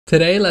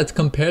Today, let's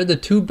compare the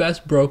two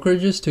best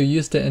brokerages to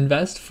use to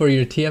invest for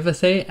your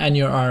TFSA and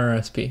your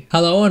RRSP.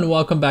 Hello and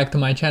welcome back to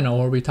my channel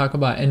where we talk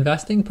about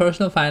investing,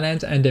 personal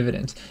finance, and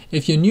dividends.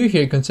 If you're new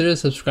here, consider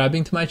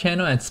subscribing to my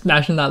channel and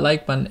smashing that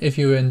like button if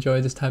you enjoy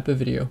this type of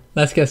video.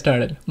 Let's get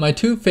started. My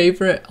two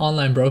favorite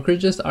online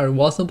brokerages are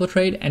WealthSimple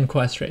Trade and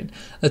Questrade.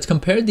 Let's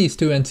compare these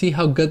two and see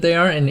how good they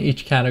are in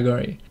each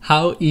category.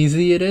 How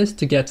easy it is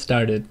to get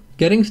started.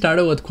 Getting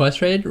started with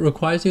Questrade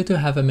requires you to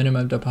have a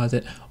minimum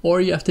deposit,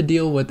 or you have to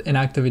deal with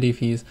inactivity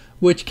fees,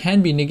 which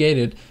can be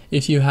negated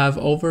if you have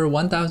over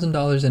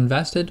 $1,000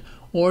 invested,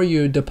 or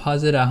you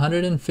deposit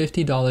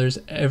 $150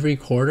 every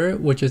quarter,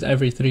 which is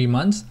every 3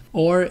 months,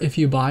 or if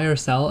you buy or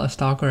sell a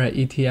stock or an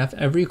ETF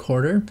every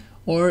quarter,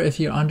 or if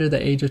you're under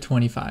the age of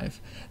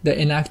 25. The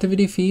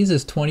inactivity fees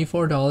is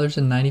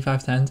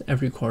 $24.95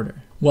 every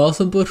quarter.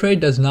 WealthSimple Trade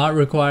does not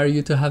require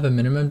you to have a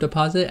minimum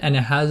deposit and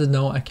it has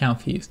no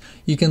account fees.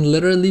 You can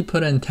literally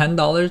put in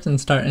 $10 and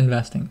start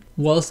investing.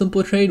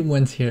 WealthSimple Trade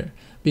wins here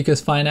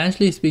because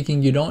financially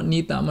speaking, you don't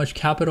need that much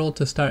capital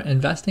to start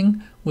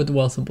investing with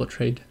WealthSimple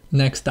Trade.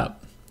 Next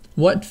up,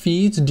 what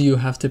fees do you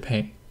have to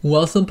pay?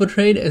 WealthSimple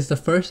Trade is the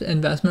first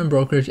investment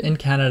brokerage in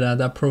Canada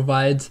that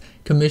provides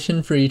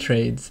commission-free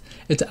trades.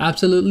 It's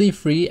absolutely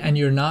free and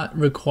you're not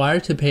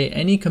required to pay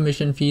any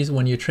commission fees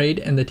when you trade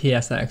in the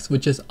TSX,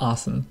 which is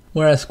awesome.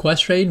 Whereas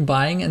Questrade,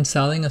 buying and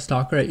selling a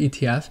stock or an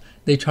ETF,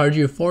 they charge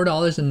you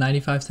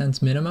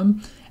 $4.95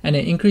 minimum, and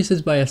it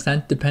increases by a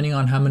cent depending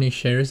on how many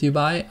shares you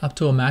buy, up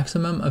to a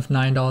maximum of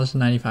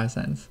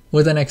 $9.95.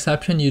 With an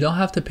exception, you don't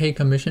have to pay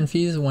commission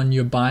fees when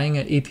you're buying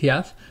an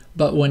ETF,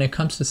 but when it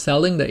comes to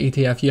selling the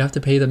ETF, you have to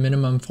pay the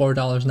minimum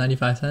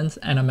 $4.95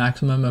 and a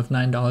maximum of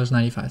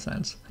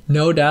 $9.95.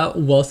 No doubt,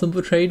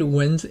 WealthSimple Trade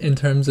wins in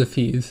terms of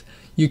fees.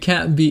 You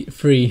can't beat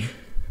free.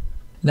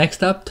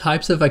 Next up,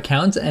 types of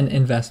accounts and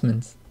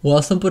investments.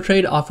 WealthSimple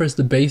Trade offers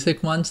the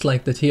basic ones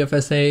like the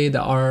TFSA, the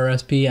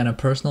RRSP, and a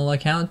personal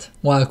account,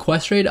 while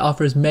Questrade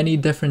offers many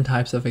different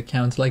types of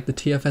accounts like the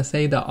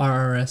TFSA, the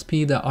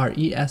RRSP, the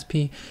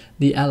RESP,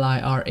 the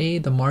LIRA,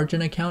 the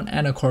margin account,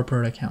 and a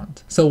corporate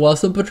account. So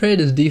WealthSimple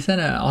Trade is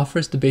decent and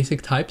offers the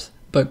basic types,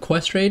 but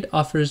Questrade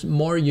offers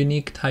more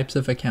unique types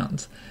of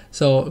accounts.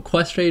 So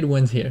Questrade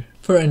wins here.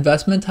 For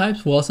investment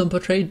types,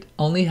 WealthSimple Trade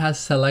only has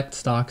select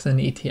stocks and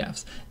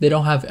ETFs. They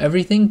don't have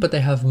everything, but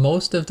they have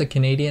most of the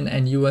Canadian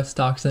and US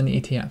stocks and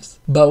ETFs.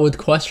 But with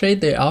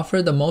Questrade, they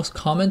offer the most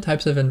common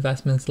types of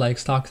investments like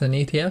stocks and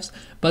ETFs,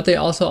 but they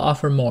also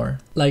offer more,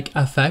 like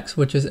FX,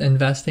 which is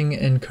investing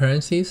in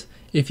currencies.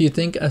 If you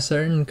think a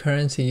certain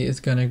currency is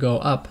going to go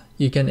up,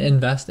 you can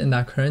invest in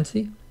that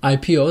currency.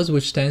 IPOs,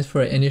 which stands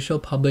for Initial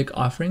Public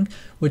Offering,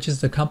 which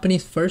is the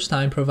company's first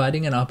time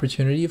providing an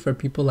opportunity for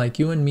people like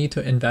you and me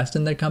to invest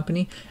in their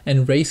company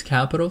and raise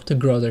capital to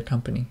grow their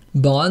company.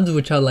 Bonds,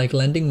 which are like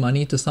lending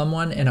money to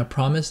someone in a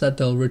promise that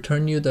they'll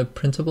return you the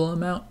principal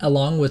amount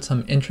along with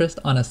some interest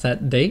on a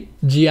set date.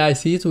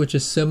 GICs, which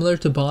is similar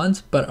to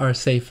bonds but are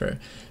safer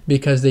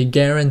because they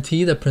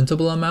guarantee the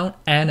principal amount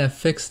and a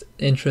fixed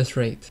interest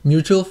rate.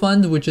 Mutual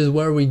funds, which is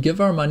where we give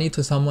our money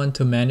to someone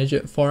to manage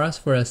it for us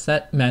for a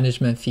set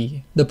management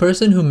fee. The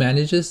person who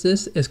manages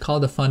this is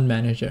called a fund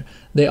manager.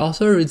 They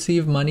also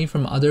receive money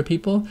from other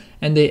people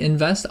and they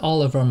invest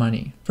all of our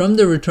money. From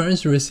the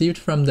returns received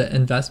from the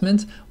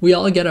investments, we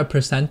all get a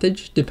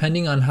percentage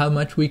depending on how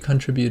much we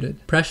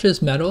contributed.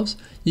 Precious metals,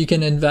 you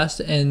can invest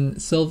in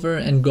silver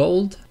and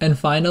gold. And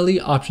finally,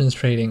 options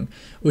trading,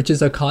 which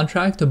is a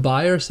contract to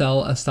buy or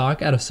sell a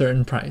stock at a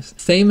certain price.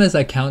 Same as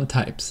account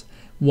types.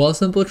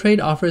 WealthSimple Trade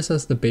offers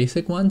us the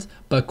basic ones,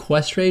 but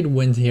Questrade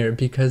wins here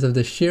because of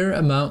the sheer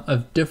amount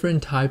of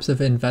different types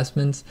of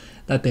investments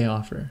that they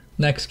offer.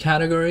 Next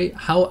category,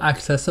 how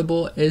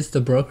accessible is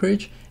the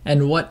brokerage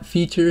and what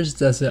features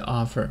does it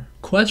offer?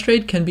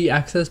 Questrade can be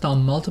accessed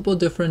on multiple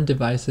different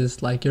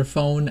devices like your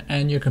phone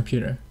and your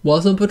computer.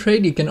 WealthSimple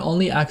Trade you can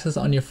only access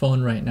on your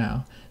phone right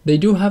now. They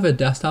do have a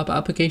desktop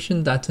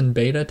application that's in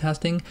beta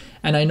testing,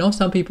 and I know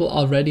some people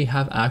already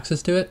have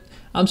access to it.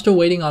 I'm still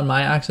waiting on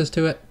my access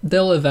to it.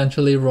 They'll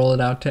eventually roll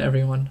it out to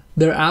everyone.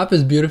 Their app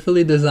is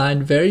beautifully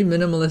designed, very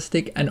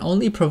minimalistic, and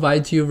only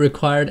provides you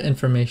required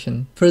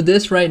information. For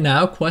this right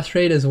now,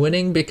 Questrade is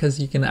winning because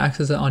you can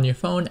access it on your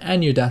phone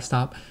and your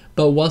desktop,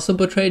 but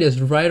WealthSimple Trade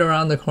is right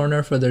around the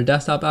corner for their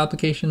desktop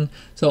application,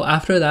 so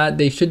after that,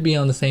 they should be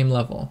on the same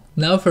level.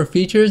 Now for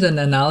features and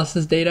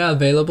analysis data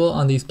available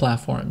on these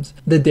platforms.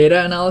 The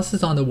data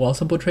analysis on the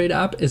WealthSimple Trade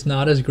app is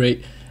not as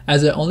great,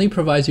 as it only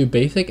provides you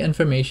basic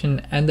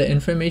information and the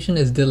information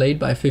is delayed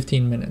by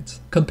 15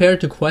 minutes.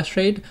 Compared to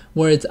Questrade,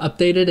 where it's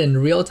updated in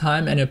real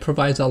time and it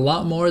provides a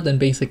lot more than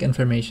basic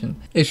information.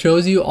 It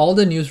shows you all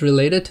the news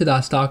related to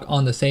that stock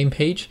on the same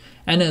page,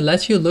 and it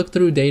lets you look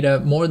through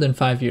data more than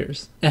 5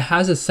 years. It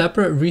has a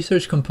separate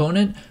research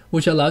component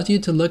which allows you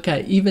to look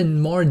at even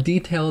more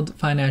detailed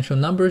financial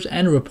numbers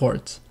and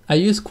reports. I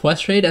use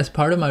Questrade as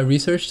part of my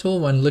research tool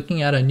when looking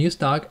at a new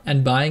stock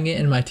and buying it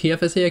in my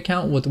TFSA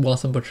account with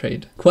WealthSimple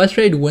Trade.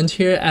 Questrade wins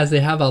here as they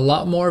have a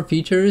lot more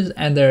features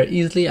and they're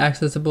easily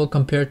accessible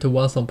compared to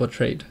WealthSimple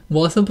Trade.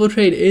 WealthSimple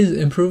Trade is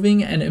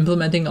improving and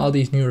implementing all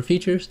these newer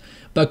features,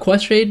 but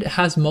Questrade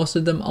has most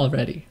of them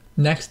already.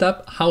 Next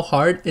up, how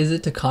hard is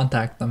it to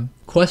contact them?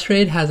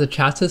 Questrade has a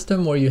chat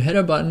system where you hit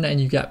a button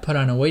and you get put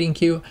on a waiting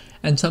queue,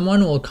 and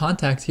someone will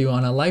contact you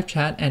on a live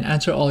chat and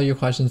answer all your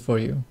questions for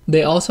you.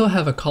 They also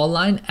have a call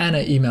line and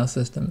an email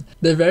system.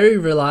 They're very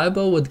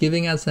reliable with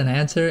giving us an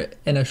answer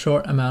in a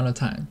short amount of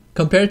time.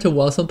 Compared to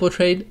WealthSimple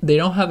Trade, they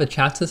don't have a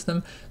chat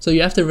system, so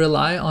you have to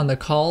rely on the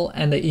call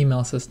and the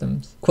email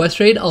systems.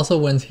 Questrade also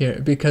wins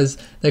here because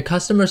their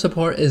customer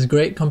support is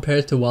great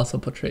compared to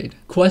WealthSimple Trade.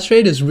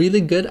 Questrade is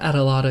really good at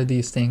a lot of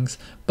these things,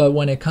 but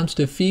when it comes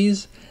to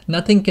fees,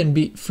 nothing can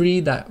beat free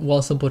that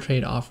WealthSimple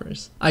Trade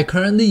offers. I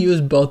currently use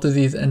both of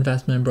these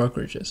investment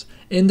brokerages.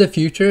 In the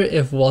future,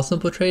 if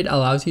WealthSimple Trade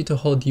allows you to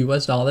hold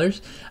US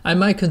dollars, I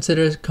might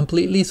consider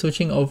completely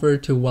switching over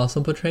to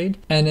WealthSimple Trade.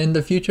 And in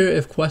the future,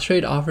 if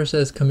Questrade offers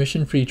us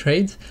commission-free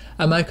trades,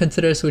 I might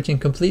consider switching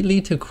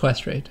completely to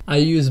Questrade. I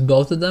use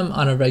both of them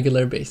on a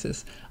regular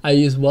basis. I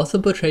use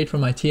WealthSimple Trade for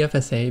my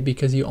TFSA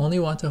because you only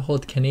want to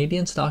hold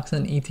Canadian stocks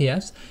and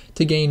ETFs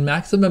to gain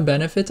maximum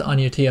benefits on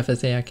your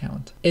TFSA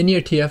account. In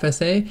your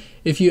TFSA,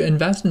 if you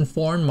invest in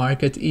foreign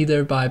markets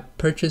either by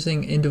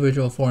purchasing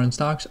individual foreign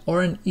stocks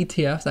or in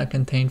ETFs that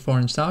contain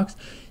foreign stocks,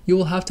 you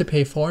will have to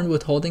pay foreign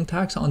withholding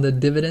tax on the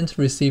dividends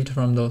received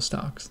from those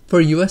stocks. For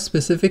US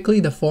specifically,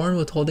 the foreign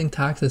withholding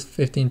tax is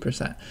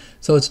 15%,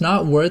 so it's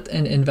not worth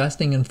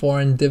investing in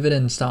foreign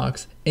dividend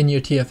stocks in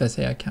your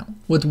TFSA account.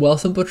 With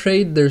WealthSimple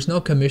Trade, there's no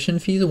commission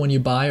fees when you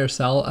buy or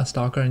sell a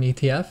stock or an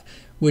ETF,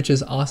 which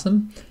is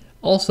awesome.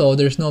 Also,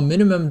 there's no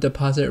minimum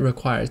deposit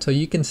required, so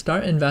you can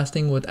start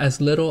investing with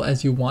as little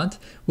as you want,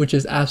 which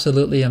is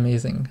absolutely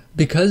amazing.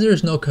 Because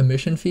there's no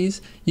commission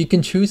fees, you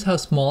can choose how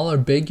small or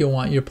big you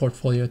want your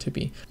portfolio to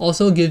be.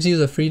 Also gives you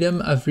the freedom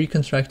of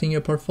reconstructing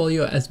your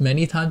portfolio as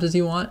many times as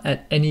you want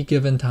at any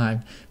given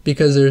time,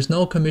 because there's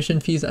no commission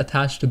fees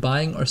attached to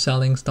buying or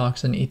selling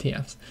stocks and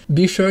ETFs.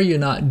 Be sure you're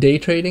not day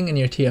trading in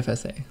your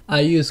TFSA. I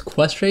use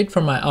Questrade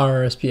for my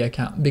RRSP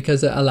account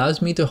because it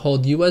allows me to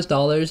hold US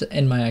dollars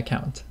in my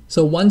account.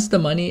 So once the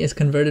money is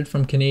converted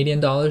from Canadian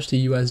dollars to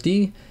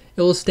USD,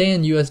 it will stay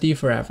in USD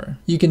forever.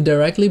 You can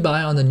directly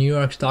buy on the New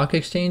York Stock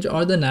Exchange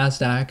or the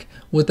NASDAQ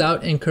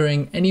without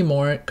incurring any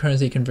more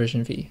currency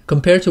conversion fee.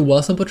 Compared to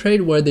WealthSimple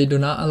Trade, where they do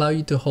not allow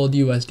you to hold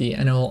USD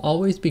and it will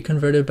always be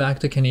converted back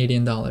to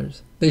Canadian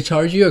dollars. They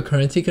charge you a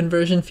currency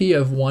conversion fee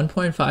of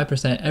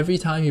 1.5% every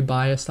time you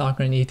buy a stock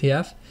or an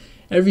ETF,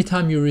 every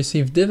time you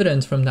receive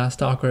dividends from that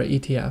stock or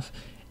ETF,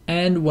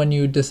 and when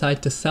you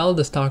decide to sell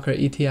the stock or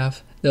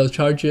ETF, they'll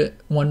charge it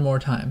one more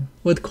time.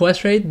 With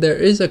Questrade, there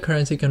is a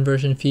currency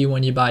conversion fee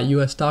when you buy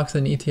US stocks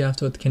and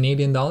ETFs with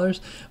Canadian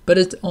dollars, but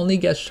it only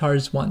gets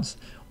charged once.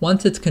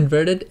 Once it's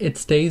converted, it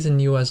stays in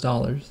US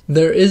dollars.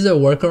 There is a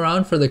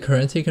workaround for the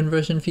currency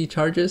conversion fee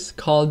charges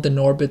called the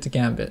Norbit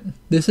Gambit.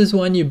 This is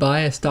when you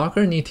buy a stock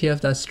or an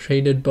ETF that's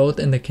traded both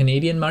in the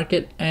Canadian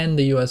market and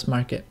the US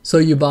market. So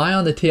you buy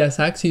on the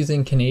TSX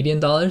using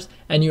Canadian dollars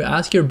and you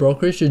ask your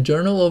brokerage to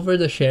journal over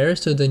the shares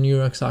to the New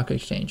York Stock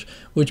Exchange,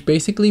 which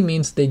basically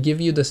means they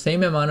give you the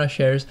same amount of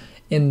shares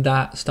in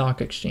that stock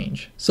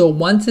exchange. So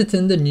once it's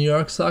in the New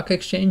York Stock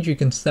Exchange, you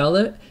can sell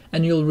it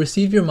and you'll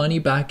receive your money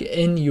back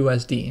in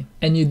USD.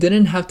 And you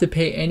didn't have to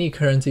pay any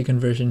currency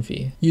conversion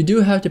fee. You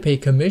do have to pay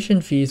commission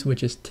fees,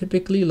 which is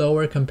typically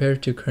lower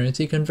compared to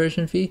currency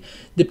conversion fee,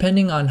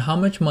 depending on how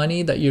much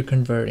money that you're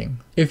converting.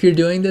 If you're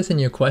doing this in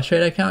your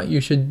Questrade account, you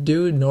should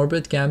do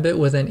Norbit Gambit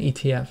with an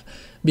ETF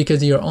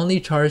because you're only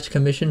charged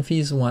commission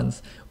fees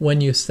once when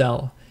you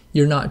sell.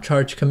 You're not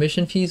charged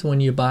commission fees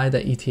when you buy the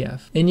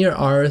ETF. In your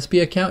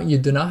RRSP account, you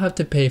do not have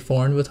to pay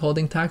foreign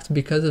withholding tax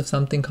because of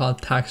something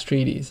called tax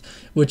treaties,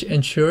 which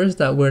ensures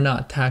that we're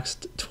not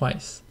taxed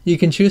twice. You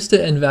can choose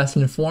to invest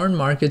in foreign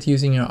markets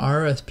using your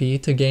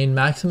RRSP to gain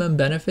maximum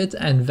benefits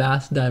and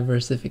vast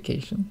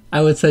diversification.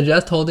 I would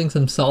suggest holding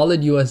some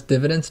solid US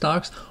dividend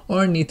stocks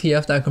or an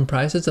ETF that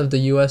comprises of the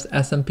US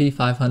S&P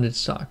 500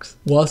 stocks.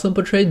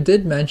 WealthSimple Trade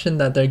did mention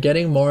that they're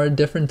getting more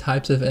different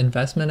types of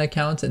investment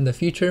accounts in the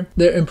future.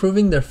 They're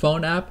improving their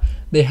phone app.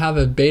 They have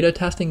a beta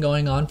testing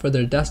going on for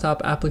their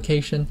desktop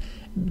application,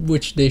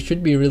 which they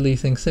should be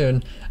releasing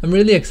soon. I'm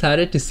really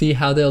excited to see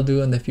how they'll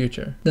do in the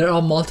future. There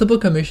are multiple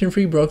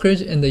commission-free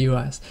brokerage in the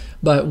US,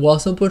 but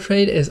WealthSimple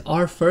Trade is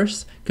our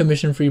first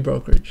commission-free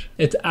brokerage.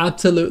 It's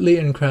absolutely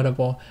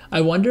incredible. I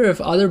wonder if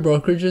other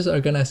brokerages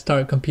are gonna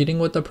start competing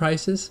with the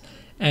prices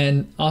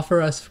and offer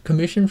us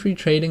commission-free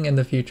trading in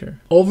the future.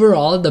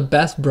 Overall, the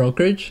best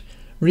brokerage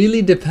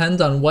really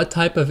depends on what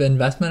type of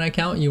investment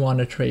account you want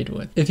to trade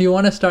with. If you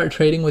want to start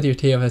trading with your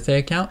TFSA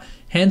account,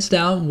 hands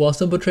down,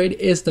 WealthSimple Trade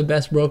is the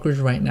best brokerage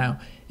right now.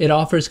 It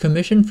offers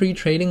commission-free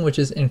trading, which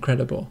is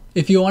incredible.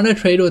 If you want to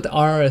trade with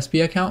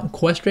RRSP account,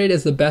 Questrade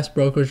is the best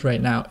brokerage right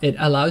now. It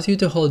allows you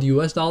to hold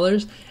US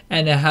dollars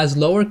and it has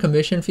lower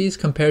commission fees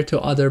compared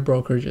to other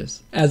brokerages.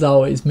 As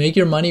always, make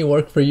your money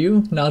work for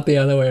you, not the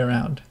other way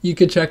around. You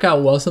could check out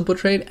WealthSimple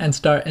Trade and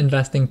start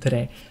investing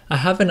today. I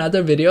have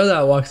another video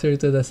that walks through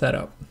the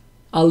setup.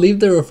 I'll leave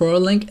the referral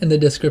link in the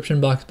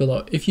description box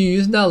below. If you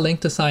use that link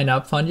to sign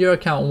up, fund your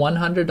account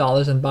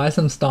 $100 and buy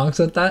some stocks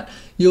with that,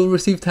 you'll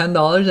receive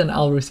 $10 and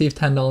I'll receive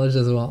 $10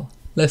 as well.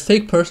 Let's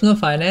take personal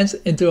finance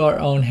into our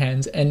own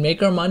hands and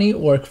make our money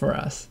work for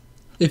us.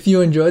 If you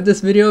enjoyed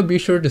this video, be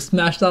sure to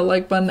smash that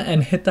like button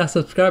and hit that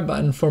subscribe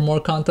button for more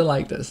content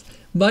like this.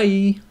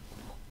 Bye!